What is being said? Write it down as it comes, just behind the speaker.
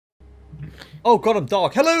Oh god, I'm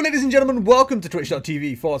dark. Hello, ladies and gentlemen. Welcome to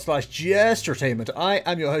twitch.tv/Jestertainment. I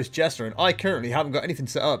am your host, Jester, and I currently haven't got anything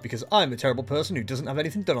set up because I'm a terrible person who doesn't have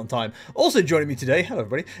anything done on time. Also joining me today, hello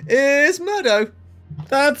everybody, is Murdo.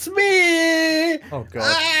 That's me! Oh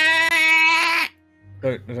god. I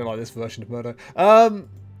don't like this version of Murdo.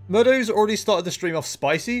 Murdo's already started the stream off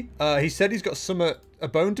spicy. He said he's got a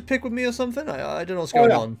bone to pick with me or something. I don't know what's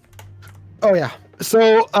going on. Oh yeah.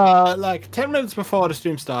 So, like 10 minutes before the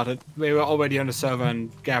stream started, we were already on the server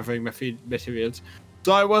and gathering materials.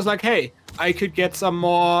 So I was like, hey, I could get some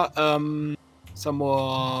more,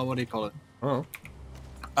 what do you call it? Oh.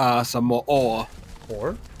 Some more ore.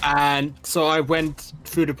 Ore? And so I went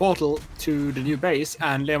through the portal to the new base,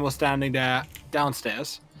 and Liam was standing there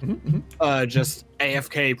downstairs. Just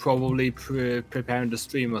AFK, probably preparing the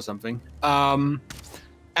stream or something.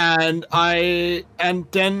 And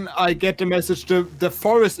then I get the message the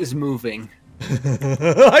forest is moving.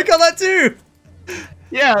 I got that too.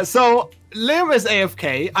 Yeah, so Liam is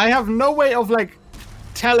AFK. I have no way of like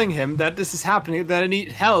telling him that this is happening, that I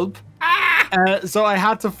need help. So I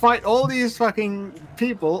had to fight all these fucking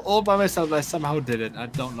people all by myself. I somehow did it. I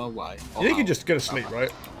don't know why. You can just go to sleep,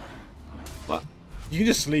 right? What? You can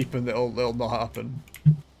just sleep and it'll not happen.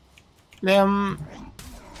 Liam.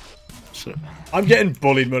 I'm getting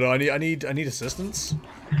bullied, Murdo. I need assistance.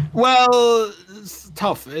 Well, it's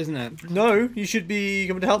tough, isn't it? No, you should be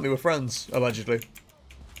coming to help me. We're friends, allegedly.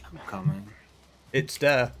 I'm coming. It's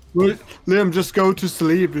there. Well, Liam, just go to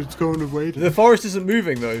sleep. It's going away. The forest isn't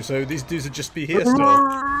moving though, so these dudes would just be here still.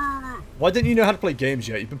 Why didn't you know how to play games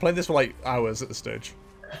yet? You've been playing this for like hours at this stage.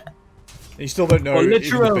 And you still don't know even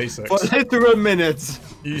the basics. For literal minutes.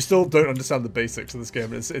 You still don't understand the basics of this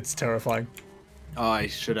game. It's terrifying. Oh, I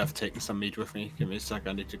should have taken some meat with me. Give me a sec,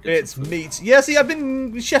 I need to get It's meat. Yeah, see, I've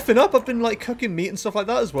been chefing up. I've been, like, cooking meat and stuff like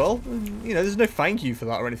that as well. And, you know, there's no thank you for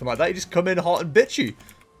that or anything like that. You just come in hot and bitchy.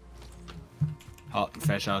 Hot and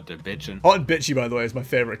fresh out the bitchin'. Hot and bitchy, by the way, is my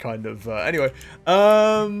favourite kind of... anyway,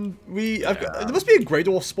 there must be a Grey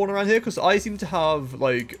Dwarf spawn around here, because I seem to have,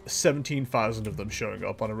 like, 17,000 of them showing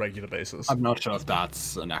up on a regular basis. I'm not sure if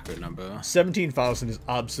that's an accurate number. 17,000 is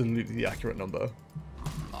absolutely the accurate number.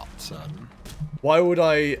 I'm not certain. Why would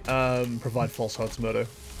I provide false hopes, Murdo?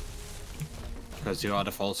 Because you are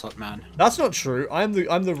the false hot man. That's not true. I'm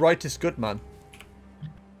the rightest good man.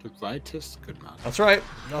 The rightest good man. That's right.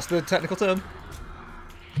 That's the technical term.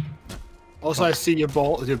 Also, I see you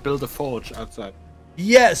build a forge outside.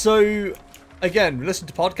 Yeah, so again, listen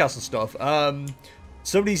to podcasts and stuff.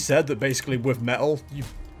 Somebody said that basically with metal, you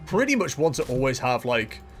pretty much want to always have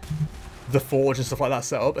like the forge and stuff like that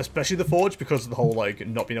set up, especially the forge because of the whole like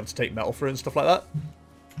not being able to take metal through and stuff like that.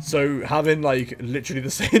 So having like literally the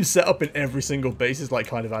same setup in every single base is like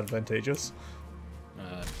kind of advantageous.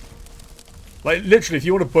 Like literally, if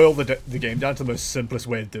you want to boil the game down to the most simplest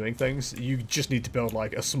way of doing things, you just need to build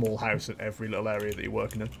like a small house in every little area that you're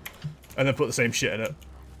working in, and then put the same shit in it.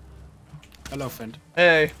 Hello, friend.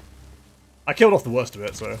 Hey, I killed off the worst of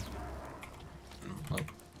it, so Oh,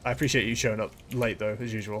 I appreciate you showing up late though,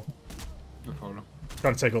 as usual. no problem.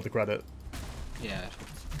 Trying to take all the credit. Yeah.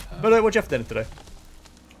 But what'd you have for dinner today?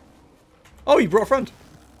 Oh, you brought a friend.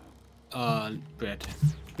 Bread.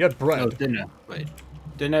 You had bread. No, dinner. Wait.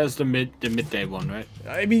 Dinner is the midday one, right?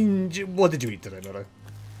 I mean, what did you eat today, Murdo?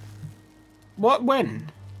 What?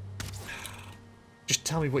 When? Just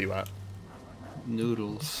tell me what you ate.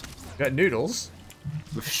 Noodles. You had noodles?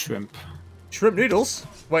 With shrimp. Shrimp noodles?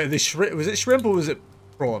 Wait, was it shrimp or was it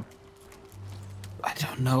prawn? I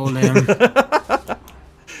don't know, Liam.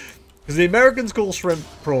 Because the Americans call shrimp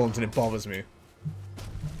prawns and it bothers me.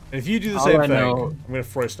 And if you do the same thing, I'm going to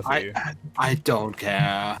throw stuff at you. I don't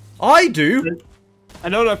care. I do! I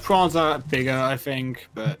know that prawns are bigger, I think,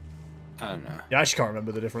 but I don't know. Yeah, I actually can't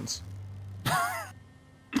remember the difference.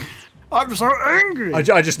 I'm so angry!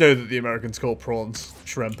 I just know that the Americans call prawns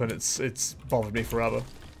shrimp and it's bothered me forever.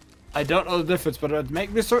 I don't know the difference, but it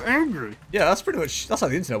makes me so angry. Yeah, that's pretty much, that's how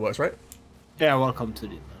the internet works, right? Yeah, welcome to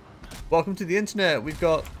the... Welcome to the internet, we've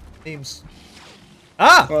got memes.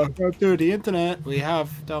 Ah! Welcome to the internet, we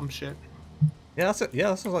have dumb shit. Yeah, that's it. Yeah,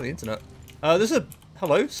 that sounds like the internet. There's a...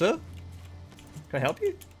 Hello, sir? Can I help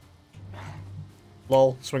you?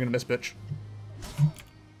 Lol, swing and a miss, bitch.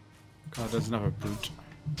 God, there's another brute.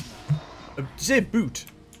 Did you say boot?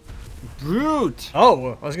 Brute!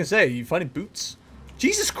 Oh, I was gonna say, you finding boots?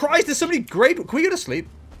 Jesus Christ, there's so many great... Can we go to sleep?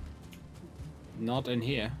 Not in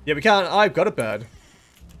here. Yeah, we can. I've got a bed.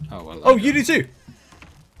 Oh, well. Oh, you do too.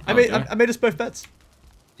 I made us both beds.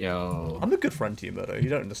 Yo. I'm a good friend to you, Murdo. You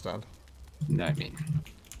don't understand. No, I mean.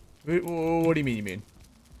 What do you mean, you mean?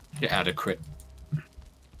 You're adequate.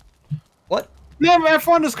 What? No,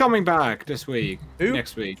 F1 is coming back this week. Who?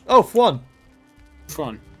 Next week. Oh, F1.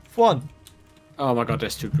 F1. F1. Oh my god,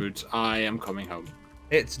 there's 2 brutes. I am coming home.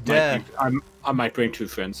 It's dead. I might bring 2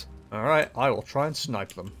 friends. Alright, I will try and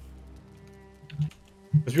snipe them.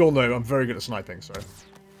 As we all know, I'm very good at sniping, so...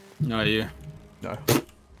 No, you. No.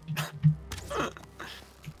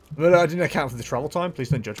 But I didn't account for the travel time. Please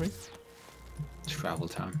don't judge me. Travel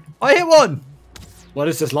time. I hit one! What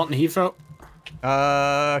is this, London Heathrow?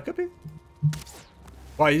 Could be.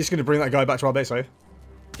 Why, are you just going to bring that guy back to our base, are you?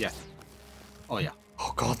 Yeah. Oh, yeah.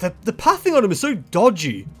 Oh, God, the pathing on him is so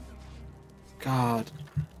dodgy. God.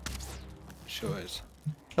 Sure is.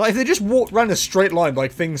 Like, if they just walked around a straight line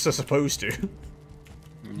like things are supposed to.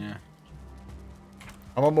 Yeah.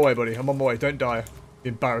 I'm on my way, buddy. I'm on my way. Don't die.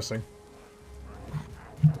 Embarrassing.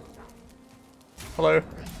 Hello.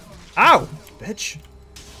 Ow! Bitch.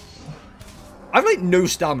 I have, like, no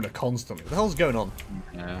stamina constantly. What the hell's going on?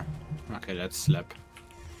 Yeah. Okay, let's slap.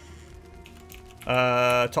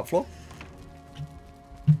 Top floor?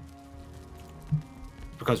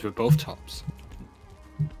 Because we're both tops.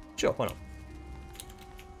 Sure, why not?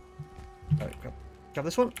 Alright, grab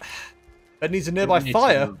this one. Bed needs a nearby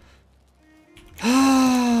fire.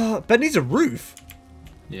 Bed needs a roof.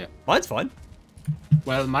 Yeah. Mine's fine.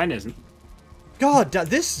 Well, mine isn't. God,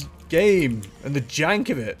 this game and the jank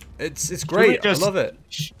of it. It's great. I love it.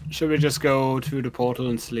 Should we just go to the portal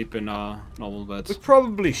and sleep in our normal We beds?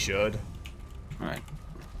 probably should. Right.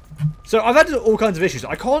 So I've had all kinds of issues.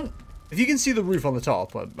 I can't... If you can see the roof on the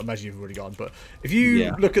top, I imagine you've already gone, but if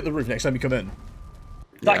you look at the roof next time you come in,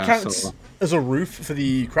 that counts as a roof for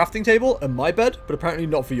the crafting table and my bed, but apparently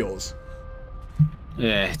not for yours.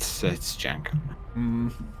 Yeah, it's jank.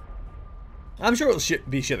 I'm sure it'll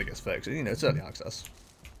be shit that gets fixed. You know, it's early access.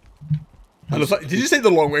 It looks like, did you say the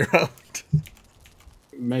long way around?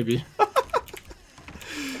 Maybe.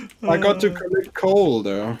 I got to collect coal,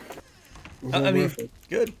 though. I mean,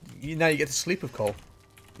 good. Now you get to sleep with coal.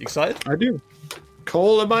 You excited? I do.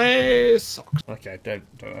 Coal in my socks. Okay, don't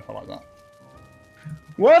know if I like that.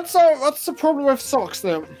 What's the problem with socks,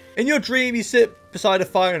 then? In your dream, you sit beside a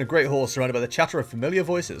fire on a great horse surrounded by the chatter of familiar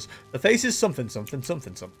voices. The face is something, something,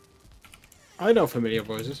 something, something. I know familiar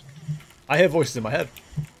voices. I hear voices in my head.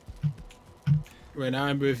 When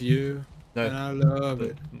I'm with you, and I love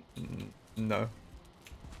it. No.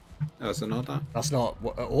 That's not that. That's not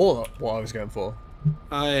all what I was going for.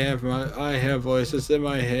 I have voices in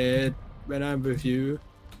my head when I'm with you.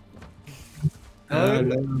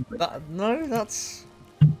 No, that's...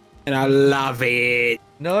 And I love it.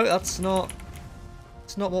 No, that's not...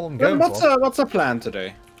 It's not what I'm going for. What's the plan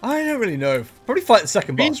today? I don't really know. Probably fight the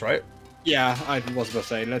second boss, right? Yeah, I was about to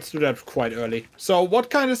say, let's do that quite early. So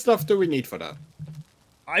what kind of stuff do we need for that?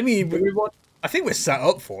 I mean, I think we're set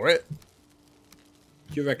up for it.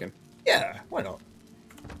 You reckon? Yeah, why not?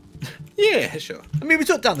 Yeah, sure. I mean, we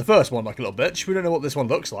took down the first one like a little bitch. We don't know what this one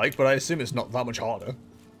looks like, but I assume it's not that much harder.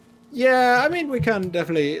 Yeah, I mean, we can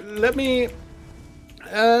definitely... Let me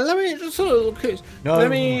just sort of... Okay, no.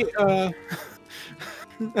 Let me...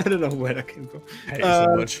 I don't know where that came from. I hate it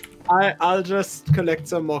so much. I'll just collect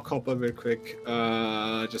some more copper real quick,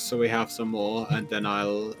 just so we have some more, and then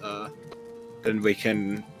then we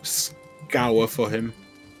can scour for him.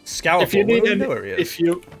 Scour if for you need him? if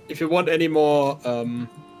you want any more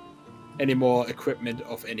equipment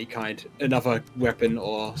of any kind, another weapon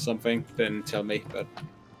or something, then tell me. But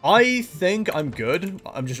I think I'm good.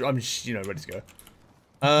 I'm just ready to go.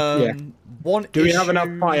 Yeah. Do we have enough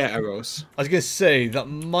issue- fire arrows? I was gonna say that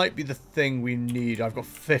might be the thing we need. I've got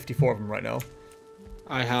 54 of them right now.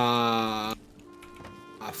 I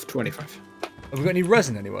have 25. Have we got any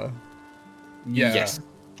resin anywhere? Yeah. Yes.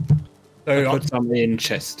 So I put some in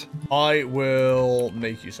chest. I will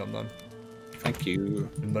make you some then. Thank you.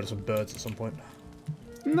 And murder some birds at some point.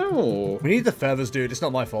 No. We need the feathers, dude. It's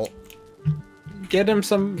not my fault. Get them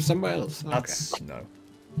somewhere else. That's no.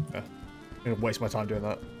 Yeah. I'm gonna waste my time doing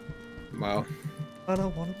that. Well. I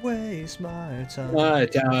don't want to waste my time. My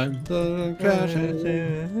time.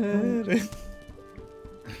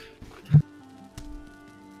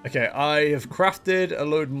 Okay, I have crafted a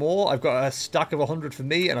load more. I've got a stack of 100 for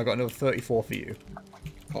me, and I've got another 34 for you.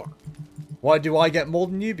 Fuck. Why do I get more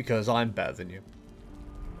than you? Because I'm better than you.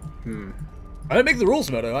 I don't make the rules,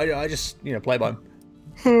 Moto. I just, play by them.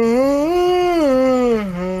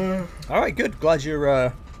 Alright, good. Glad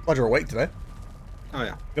you're awake today. Oh,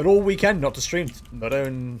 yeah. Got all weekend not to stream, Moto,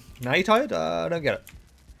 and now you're tired? I don't get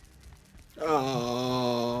it.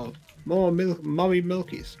 More mommy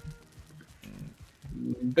milkies.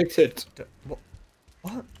 Big tit.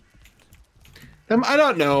 What? I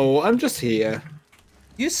don't know. I'm just here.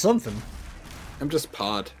 Use something. I'm just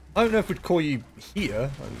pod. I don't know if we'd call you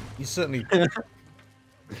here. I mean, you're certainly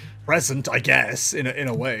present, I guess, in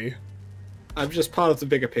a way. I'm just part of the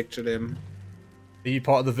bigger picture, Liam. Are you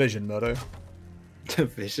part of the Vision, Murdo? The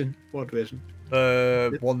Vision? What Vision?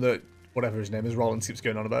 One that, whatever his name is, Rollins keeps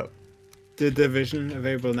going on about. The Division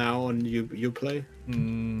available now on Uplay?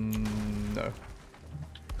 No.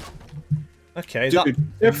 Okay, Dude,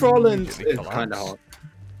 if Rollins immediately is kind of hard.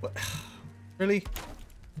 What? Really?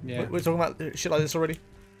 Yeah. We're talking about shit like this already?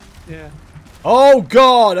 Yeah. Oh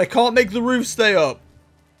god, I can't make the roof stay up.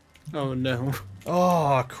 Oh no.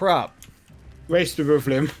 Oh crap. Raise the roof,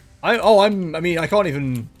 Liam. I mean, I can't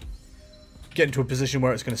even get into a position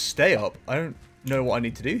where it's going to stay up. I don't know what I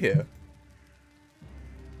need to do here.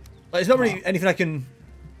 Like, it's not really anything I can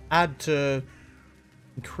add to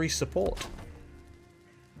increase support.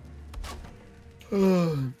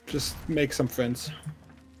 Just make some friends.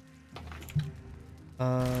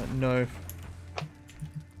 No.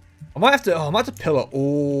 I might have to pillar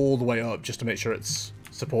all the way up just to make sure it's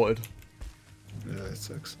supported. Yeah, it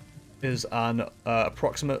sucks. Is an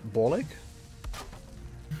approximate ball leg.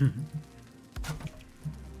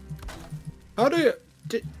 How do you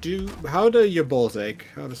how do your balls ache?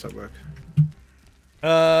 How does that work?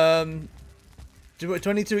 Do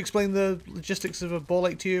I need to explain the logistics of a ball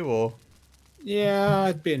leg to you, or? Yeah,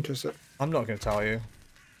 I'd be interested. I'm not going to tell you.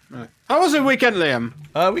 Right. How was the weekend, Liam?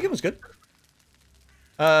 Weekend was good.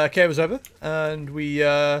 Care was over, and we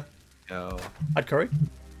had curry.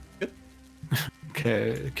 Good.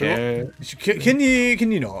 Okay. Can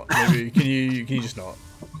you not? Maybe can you just not?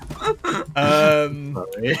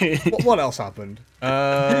 What else happened?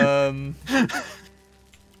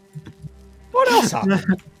 What else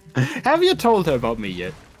happened? Have you told her about me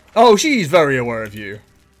yet? Oh, she's very aware of you.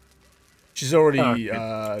 She's already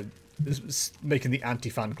making the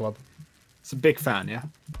anti-fan club. It's a big fan, yeah.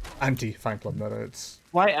 Anti-fan club, no, it's.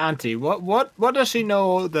 Why auntie? What does she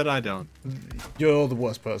know that I don't? You're the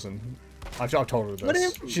worst person. I've told her What do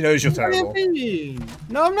this. you- She knows you're terrible. What do you mean?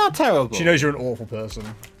 No, I'm not terrible. She knows you're an awful person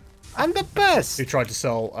I'm the best. who tried to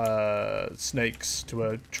sell snakes to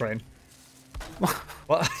a train.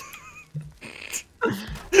 What?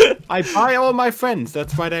 I buy all my friends.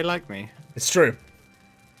 That's why they like me. It's true.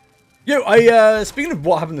 Yo, speaking of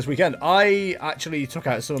what happened this weekend, I actually took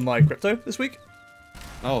out some of my crypto this week.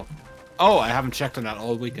 Oh, I haven't checked on that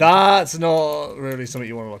all weekend. That's not really something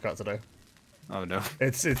you want to look at today. Oh no.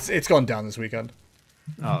 It's gone down this weekend.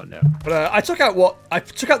 Oh no. But I took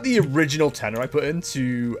out the original tenor I put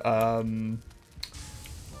into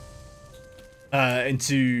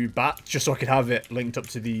BAT just so I could have it linked up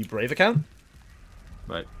to the Brave account.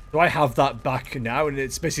 Right. So I have that back now, and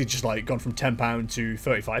it's basically just like gone from £10 to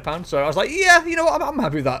 £35. So I was like, yeah, you know what, I'm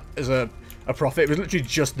happy with that as a profit. It was literally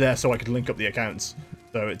just there so I could link up the accounts.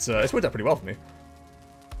 So it's worked out pretty well for me.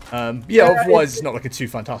 Yeah, otherwise it's not looking too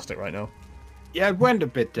fantastic right now. Yeah, it went a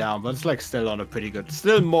bit down, but it's like still on a pretty good,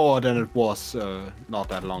 still more than it was not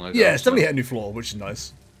that long ago. Yeah, it's definitely hit a new floor, which is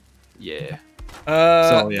nice. Yeah.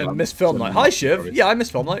 And Miss Film Night. Hi, Shiv. Yeah, I miss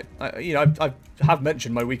Film Night. I have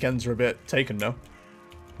mentioned my weekends are a bit taken now.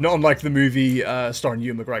 Not unlike the movie starring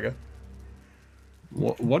Ewan McGregor.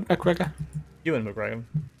 What McGregor? Ewan McGregor.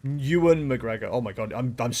 Ewan McGregor. Oh my god,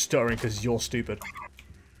 I'm stuttering because you're stupid.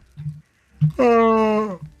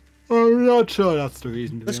 I'm not sure that's the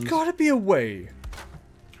reason. There's got to be a way.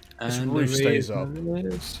 This roof stays up.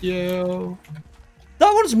 Yeah.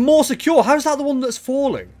 That one's more secure. How's that the one that's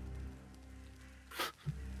falling?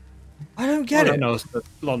 I don't get it. I know the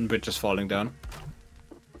London Bridge is falling down.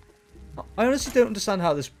 I honestly don't understand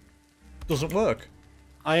how this doesn't work.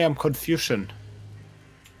 I am Confucian.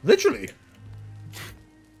 Literally.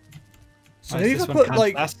 So maybe if I put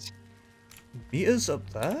like meters up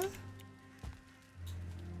there?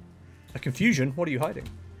 A confusion? What are you hiding?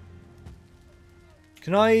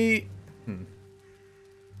 Can I...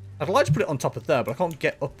 I'd like to put it on top of there, but I can't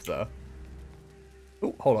get up there.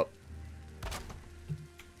 Oh, hold up.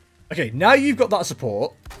 Okay, now you've got that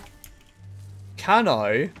support. Can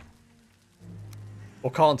I...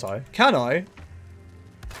 Or can't I? Can I...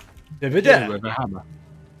 With a hammer.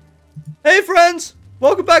 Hey friends!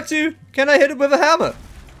 Welcome back to Can I Hit It With a Hammer?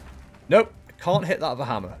 Nope, I can't hit that with a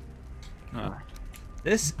hammer. Oh.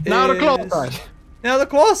 This Now is... the claw side. Now the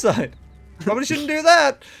claw side. Probably shouldn't do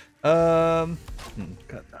that. Got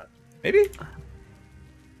that. Maybe?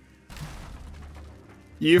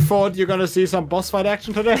 You thought you're gonna see some boss fight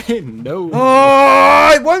action today? No.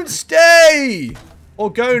 Oh, it won't stay!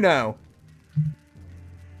 Or go now.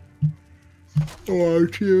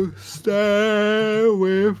 Won't you stay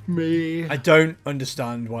with me? I don't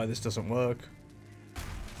understand why this doesn't work.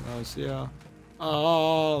 Yeah.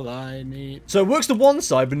 All I need. So it works to one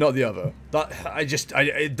side, but not the other.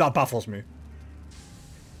 That baffles me.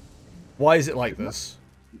 Why is it like this?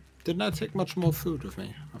 Didn't I take much more food with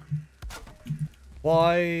me?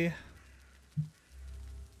 Why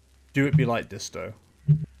do it be like this, though?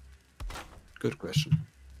 Good question.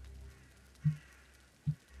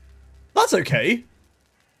 That's okay.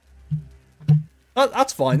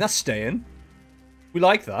 That's fine. That's staying. We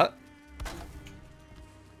like that.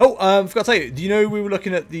 Oh, forgot to tell you. Do you know we were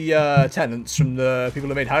looking at the tenants from the people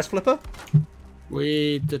who made House Flipper?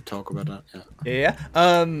 We did talk about that, yeah.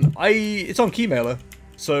 It's on Keymailer,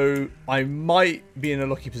 so I might be in a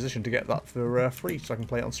lucky position to get that for free, so I can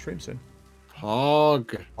play it on stream soon.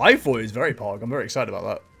 Pog. I thought it was very pog. I'm very excited about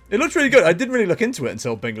that. It looks really good. I didn't really look into it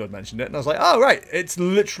until Bingo had mentioned it, and I was like, oh right, it's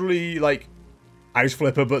literally like House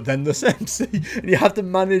Flipper, but then the Sims, and you have to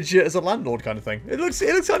manage it as a landlord kind of thing. It looks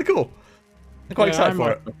kind of cool. I'm quite excited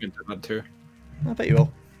for it. Look into that too. I bet you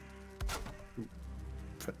will.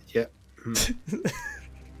 Yeah.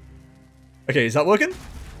 Okay, is that working?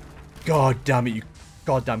 God damn it, you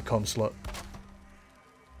goddamn cum slut.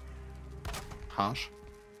 Harsh.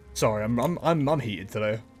 Sorry, I'm heated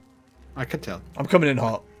today. I can tell. I'm coming in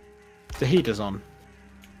hot. The heat is on.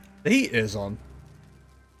 The heat is on.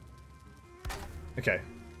 Okay.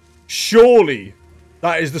 Surely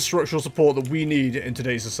that is the structural support that we need in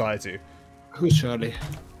today's society. Who's Shirley?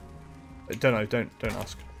 I don't know, don't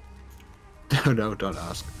ask. No, don't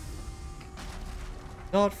ask.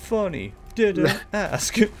 Not funny. Didn't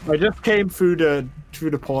ask. I just came through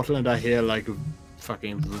the portal and I hear like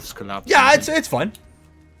fucking roofs collapse. Yeah, it's fine.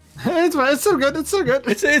 It's fine. It's so good. It's so good.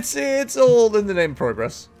 It's all in the name of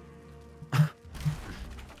progress.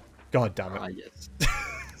 God damn it. Ah, yes.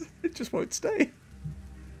 It just won't stay.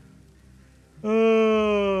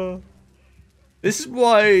 This is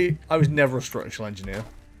why I was never a structural engineer.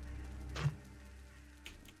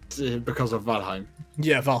 Because of Valheim.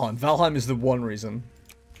 Yeah, Valheim. Valheim is the one reason.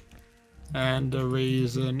 And the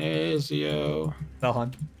reason is you.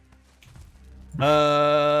 Valheim.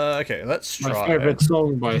 Okay, let's try. My favorite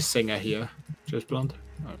song by a singer here. Just Blonde.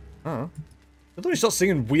 Oh. I thought you start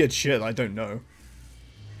singing weird shit that I don't know.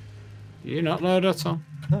 Do you not know that song?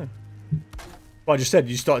 No. Well, I just said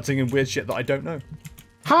you started singing weird shit that I don't know.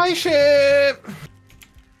 Hi, ship!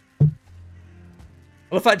 Well,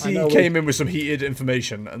 the fact he came in with some heated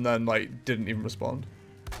information and then, like, didn't even respond.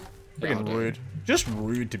 Freaking rude. Just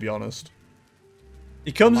rude, to be honest.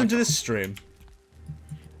 He comes into this stream,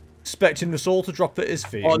 expecting us all to drop at his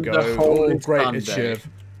feet and go, oh, great, it's Shiv.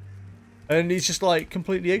 And he's just, like,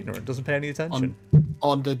 completely ignorant, doesn't pay any attention.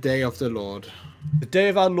 On the day of the Lord. The day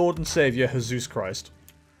of our Lord and Savior, Jesus Christ.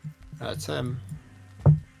 That's him.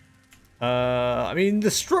 I mean,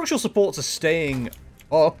 the structural supports are staying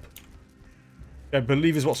up. I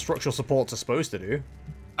believe is what structural supports are supposed to do.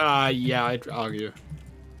 Yeah, I'd argue.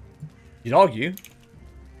 You'd argue?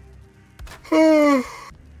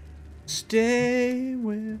 Stay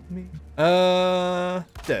with me. There.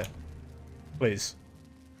 Please.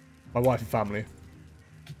 My wife and family.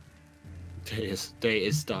 Day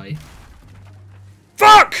is die.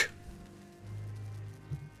 Fuck!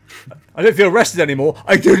 I don't feel rested anymore.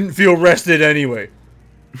 I didn't feel rested anyway.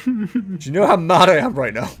 Do you know how mad I am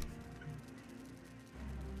right now?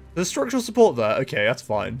 There's structural support there. Okay, that's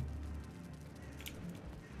fine.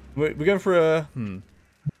 We're going for a...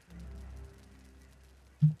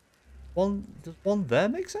 Does one there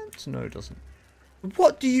make sense? No, it doesn't.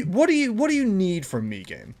 What do you need from me,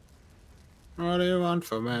 game? What do you want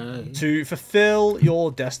from me? To fulfill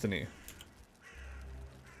your destiny.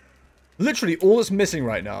 Literally, all that's missing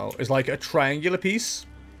right now is like a triangular piece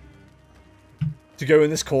to go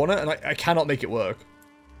in this corner, and I cannot make it work.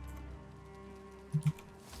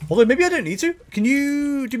 Although, maybe I don't need to. Can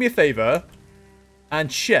you do me a favor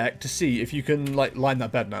and check to see if you can, like, line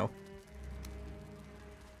that bed now?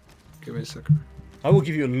 Give me a second. I will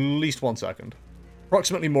give you at least 1 second.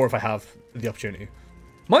 Approximately more if I have the opportunity.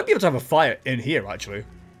 Might be able to have a fire in here, actually.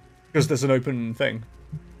 Because there's an open thing.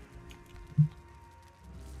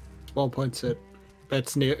 1.6.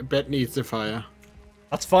 Bed needs the fire.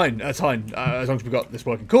 That's fine. That's fine. As long as we've got this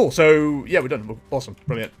working. Cool. So, yeah, we're done. Awesome.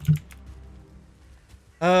 Brilliant.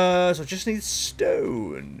 So I just need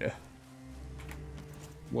stone.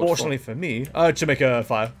 Fortunately for me, to make a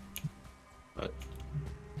fire. Right.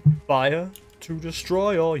 Fire to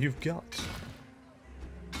destroy all you've got.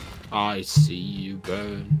 I see you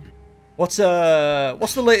burn. What's the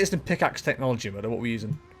latest in pickaxe technology, mother? What are we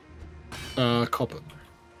using? Copper.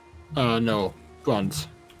 No, bronze.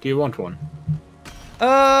 Do you want one?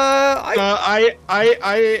 I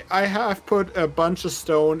have put a bunch of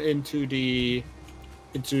stone into the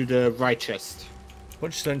right chest.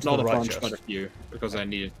 Bunch of stone to Not the a right bunch, chest. but a few, because I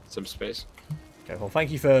needed some space. Okay, well, thank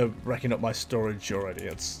you for wrecking up my storage already.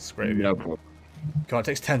 It's great of you. No problem. God, it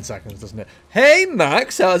takes 10 seconds, doesn't it? Hey,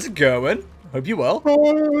 Max, how's it going? Hope you're well.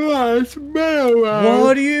 Alright, well.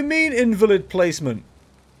 What do you mean, invalid placement?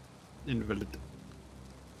 Invalid.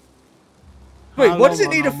 Wait, Hello, what does it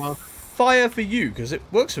need a Mark. fire for you? Because it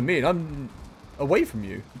works for me, and I'm away from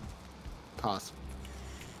you. Pass.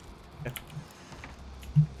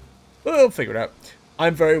 We'll figure it out.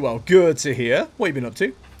 I'm very well. Good to hear. What have you been up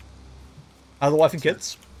to? How are the wife and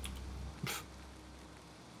kids?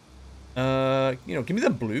 You know, give me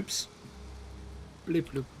them bloobs.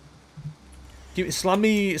 Bloop, bloop. Slam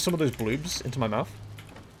me some of those bloobs into my mouth.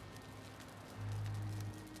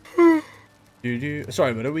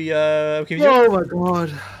 Sorry, man. Are we, can you Oh my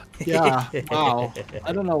god. Yeah. Wow.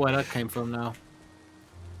 I don't know where that came from now.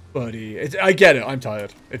 Buddy, I get it. I'm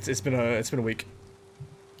tired. It's been a week.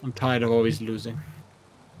 I'm tired of always losing.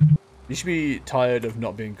 You should be tired of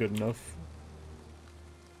not being good enough.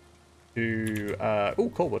 To oh,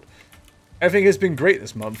 Coldwood. Everything has been great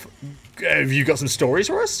this month. Have you got some stories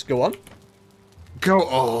for us? Go on. Go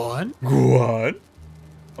on. Go on.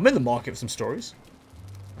 I'm in the market for some stories.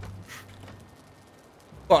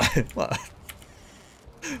 What? What?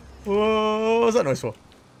 What was that noise for?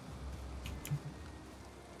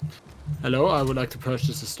 Hello, I would like to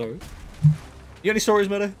purchase a story. You got any stories,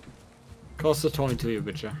 Meadow? Cost a coin to you,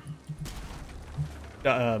 Witcher.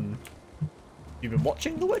 You've been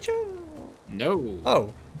watching The Witcher? No.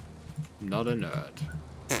 Oh. Not a nerd.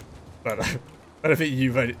 But I don't think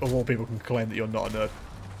you, of all people, can claim that you're not a nerd.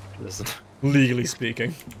 Listen. Legally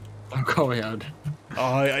speaking. I'm going out.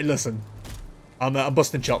 I listen. I'm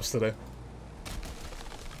busting chops today.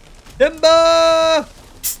 Timber!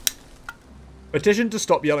 Petition to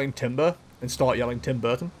stop yelling timber and start yelling Tim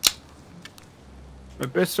Burton. My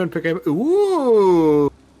best friend became.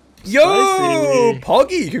 Ooh! Yo! Spicy.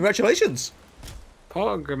 Poggy, congratulations!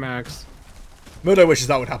 Pogamax. Murdo wishes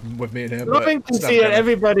that would happen with me and him. Loving but to see that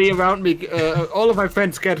everybody around me, all of my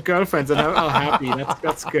friends get girlfriends and I'm happy.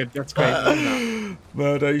 That's good. That's great.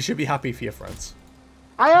 Murdo, you should be happy for your friends.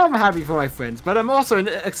 I am happy for my friends, but I'm also in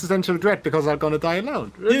existential dread because I'm gonna die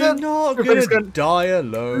alone. You're not gonna die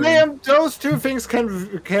alone. Liam, those two things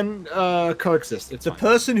can coexist. It's The fine.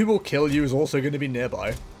 person who will kill you is also going to be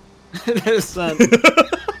nearby. Listen.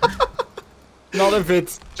 Not if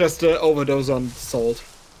it's just an overdose on salt.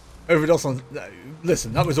 Overdose on...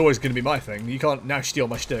 Listen, that was always going to be my thing. You can't now steal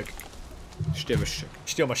my shtick. Steal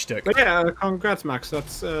my shtick. But yeah, congrats, Max.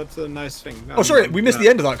 That's a nice thing. Oh, sorry, we missed the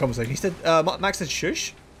end of that conversation. He said, Max said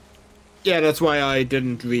shush? Yeah, that's why I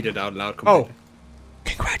didn't read it out loud completely. Oh.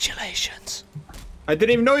 Congratulations. I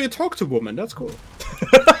didn't even know you talked to women. That's cool.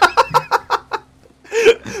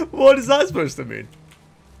 What is that supposed to mean?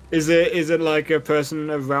 Is it like a person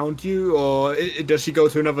around you, or does she go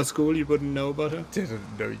to another school you wouldn't know about her? Didn't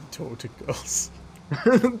know you talked to girls.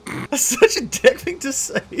 That's such a dick thing to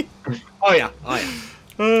say. Oh yeah.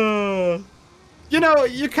 You know,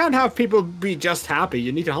 you can't have people be just happy.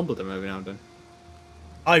 You need to humble them every now and then.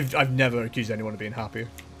 I've never accused anyone of being happy.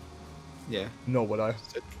 Yeah. Nor would I.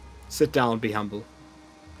 Sit down, be humble.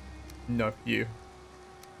 No, you.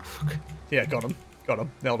 Fuck. Yeah, got him. Got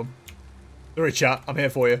him. Nailed him. Sorry, chat. I'm here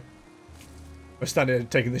for you. We're standing here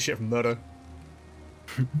taking this shit from Murdo.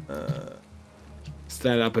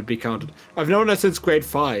 Stand up and be counted. I've known her since grade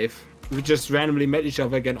 5. We just randomly met each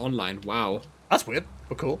other again online. Wow. That's weird,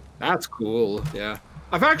 but cool. That's cool, yeah.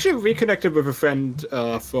 I've actually reconnected with a friend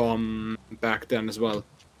from back then as well.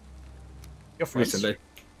 Your friends? Recently.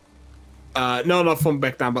 No, not from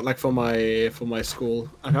back then, but like from my school.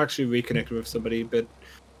 I've actually reconnected with somebody, but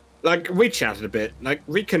like we chatted a bit. Like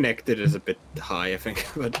reconnected is a bit high, I think,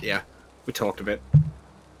 but yeah, we talked a bit.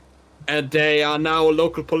 And they are now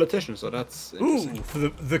local politicians, so that's interesting. Ooh, for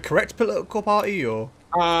the correct political party, or?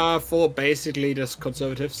 For basically just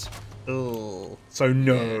conservatives. Oh, so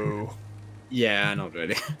no. Yeah, not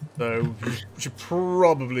really. So we should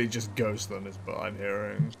probably just ghost them, is what I'm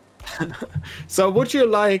hearing. So would you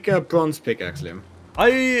like a bronze pickaxe, Liam?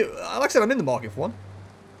 Like I said, I'm in the market for one.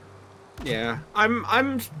 Yeah,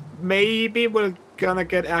 I'm maybe we're gonna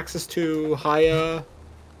get access to higher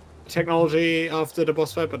technology after the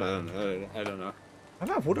boss fight, but I don't know. I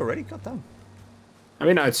have wood already. Goddamn. I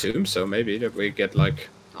mean, I assume so. Maybe that we get like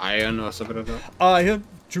iron or something like that. Iron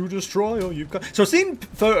to destroy all you've got. So I've seen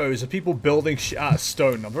photos of people building shit out of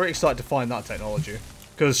stone. I'm very excited to find that technology.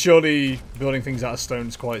 Because surely building things out of stone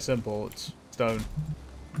is quite simple. It's stone.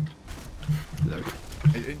 Look,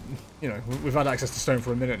 You know, we've had access to stone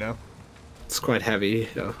for a minute now. it's quite heavy,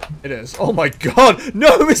 though. It is. Oh my god!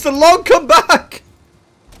 No, Mr. Long, come back!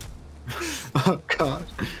 Oh god.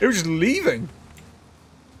 It was just leaving.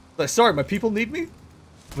 Like, sorry, my people need me.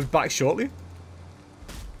 We'll be back shortly.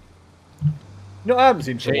 No, I haven't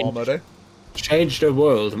seen for a while, Modo. Change the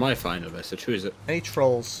world, my final message. Who is it? Any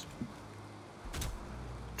trolls?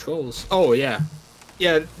 Trolls. Oh, yeah.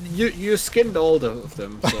 Yeah, you skinned all of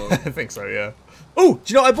them, so... I think so, yeah. Oh,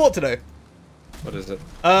 do you know what I bought today? What is it?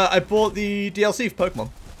 I bought the DLC for Pokemon.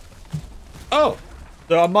 Oh!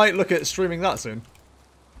 So I might look at streaming that soon.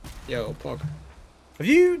 Yo, Pog. Have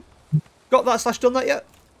you got that / done that yet?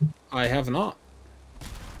 I have not.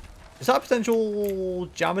 Is that a potential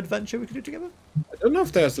jam adventure we could do together? I don't know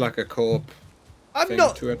if there's like a co-op I'm thing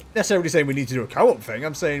not to it. necessarily saying we need to do a co-op thing.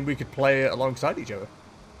 I'm saying we could play it alongside each other.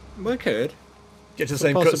 We could. Get to the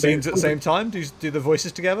same cutscenes at the same time. Do the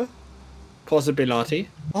voices together. Possibility.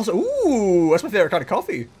 Also, ooh, that's my favorite kind of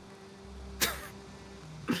coffee.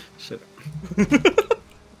 Shit.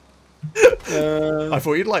 I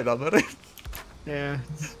thought you'd like that, buddy. Yeah.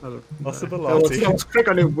 Possibility. That was quick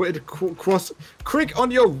on your quick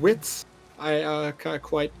on your wits. I can't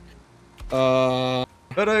quite. But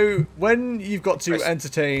when you've got to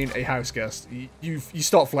entertain a house guest, you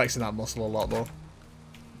start flexing that muscle a lot more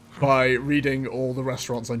by reading all the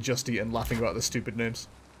restaurants on Just Eat and laughing about the stupid names.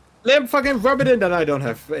 Let him fucking rub it in that I don't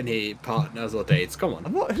have any partners or dates. Come on.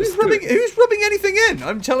 I'm not, who's rubbing anything in?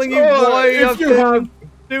 I'm telling you why if you have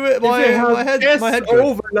do it. My head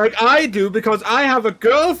over like I do because I have a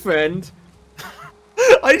girlfriend.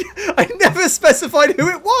 I never specified who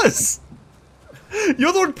it was.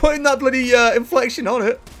 You're the one putting that bloody inflection on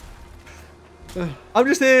it. I'm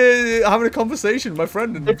just here having a conversation with my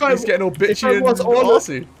friend, and he's getting all bitchy and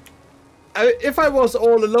arsey. If I was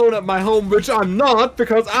all alone at my home, which I'm not,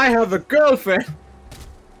 because I have a girlfriend.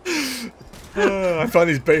 I find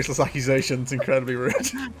these baseless accusations incredibly rude.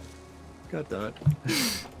 God damn it.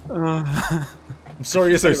 I'm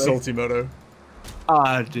sorry you're so salty, Moto.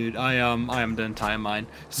 Dude, I am the entire mind.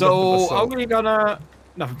 So, are we gonna...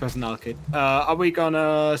 Nothing personal, kid. Are we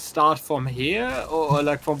gonna start from here, or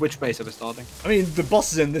like from which base are we starting? I mean, the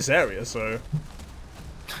boss is in this area, so...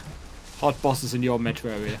 Hot bosses in your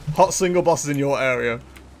metro area. Hot single bosses in your area.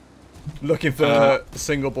 Looking for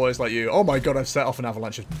single boys like you. Oh my god, I've set off an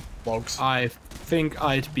avalanche of logs. I think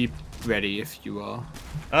I'd be ready if you are.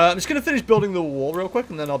 I'm just gonna finish building the wall real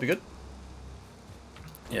quick, and then I'll be good.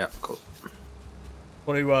 Yeah, cool.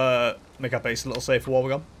 Want to make our base a little safer while we're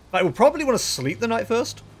gone? Like, we'll probably want to sleep the night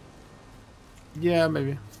first. Yeah,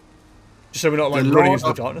 maybe. Just so we're not like running into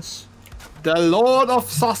the darkness. The Lord of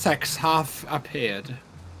Sussex have appeared.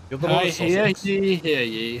 You're the Lord of Sussex. Hear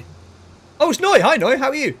ye. Oh, it's Noi. Hi, Noi. How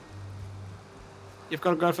are you? You've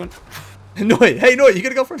got a girlfriend? Noi. Hey, Noi. You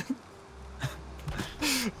got a girlfriend?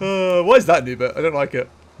 Why is that new bit? I don't like it.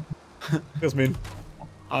 Feels mean.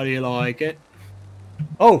 How do you like it?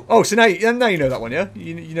 Oh, so now you know that one, yeah?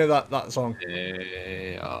 You know that song.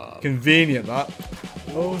 Yeah. Convenient, that.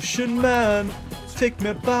 Ocean man, take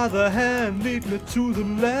me by the hand, lead me to the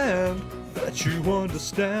land that you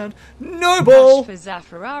understand. Noble! Hash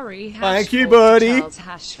for Zafferari, Thank you, buddy. Charles,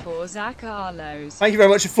 hash for Zach Arlows. Thank you very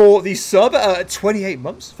much for the sub at 28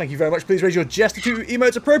 months. Thank you very much. Please raise your Jester 2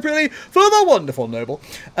 emotes appropriately for the wonderful Noble.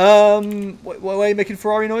 What are you making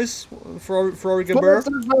Ferrari noise? Ferrari Gambur?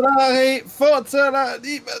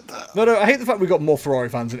 No, I hate the fact we've got more Ferrari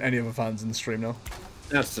fans than any other fans in the stream now.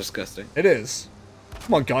 That's disgusting. It is.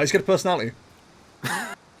 Come on, guys, get a personality.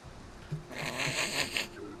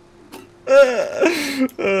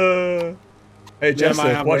 Hey,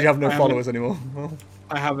 Jester, why do you have no followers anymore?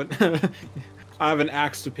 I haven't. I have an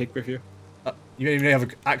axe to pick with you. You don't even have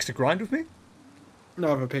an axe to grind with me? No,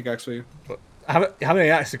 I have a pickaxe with you. But having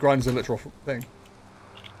an axe to grind is a literal thing.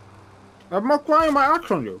 I'm not grinding my axe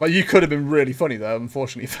on you. Like, you could have been really funny there,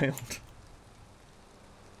 unfortunately failed.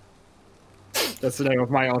 That's the name of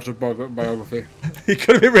my autobiography. He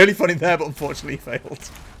could have been really funny there, but unfortunately failed.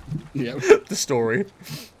 Yeah. The story.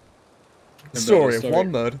 The story of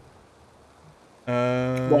one mud.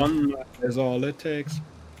 One is all it takes.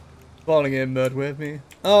 Falling in mud with me.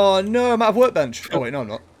 Oh no, I'm out of workbench. Oh wait, no I'm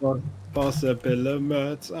not.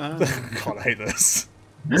 Possibilities. God, I hate this.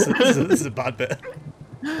 This is a bad bit.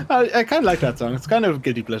 I kind of like that song. It's kind of a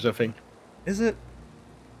guilty pleasure thing. Is it?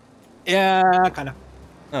 Yeah, kind of.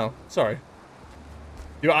 Oh, sorry.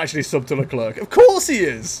 You're actually sub to Leclerc. Of course he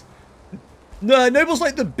is! No, Noble's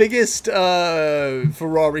like the biggest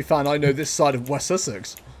Ferrari fan I know this side of West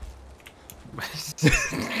Sussex.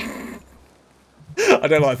 I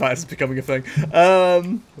don't like that, it's becoming a thing.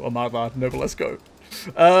 Well, my bad. Noble, let's go.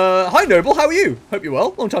 Hi, Noble, how are you? Hope you're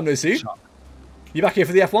well. Long time no see. You back here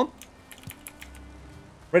for the F1?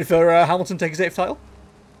 Ready for Hamilton to take his 8th title?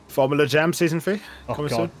 Formula Jam Season 3? Oh, coming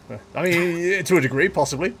God. I mean, to a degree,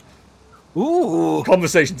 possibly. soon? Ooh,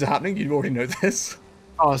 Conversations are happening. You already know this.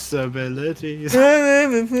 possibilities.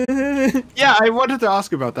 Yeah, I wanted to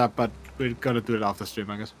ask about that, but we're gonna do it after stream,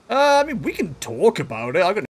 I guess. I mean, we can talk about it. I've got